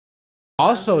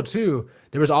Also, too,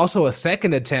 there was also a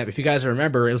second attempt. If you guys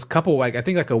remember, it was a couple, like I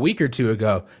think, like a week or two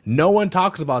ago. No one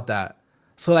talks about that.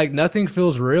 So like nothing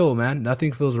feels real, man.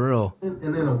 Nothing feels real. And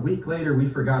then a week later, we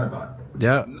forgot about it.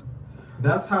 Yeah.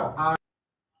 That's how I.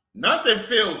 Nothing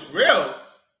feels real.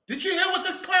 Did you hear what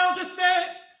this clown just said?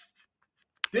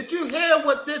 Did you hear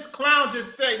what this clown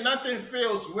just said? Nothing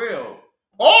feels real.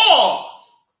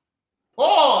 Pause.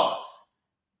 Pause.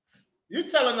 You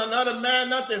telling another man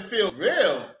nothing feels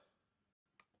real?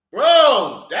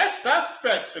 Bro, that's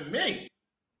suspect to me.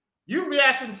 You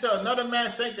reacting to another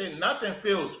man saying that nothing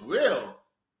feels real.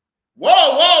 Whoa,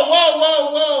 whoa, whoa,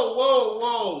 whoa, whoa, whoa,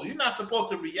 whoa. You're not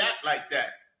supposed to react like that.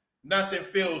 Nothing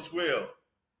feels real.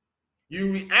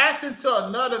 You reacting to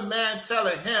another man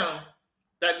telling him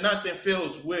that nothing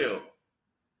feels real.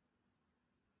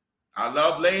 I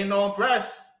love laying on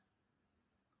breasts.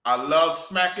 I love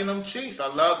smacking them cheeks. I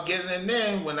love getting in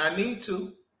there when I need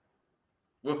to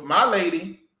with my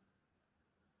lady.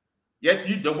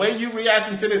 Yet the way you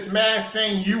reacting to this man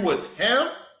saying you was him,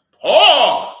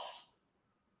 pause.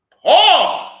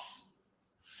 Pause.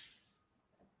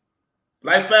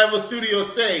 Like Forever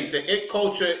Studios say, the it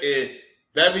culture is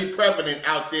very prevalent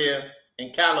out there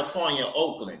in California,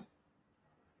 Oakland.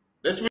 Let's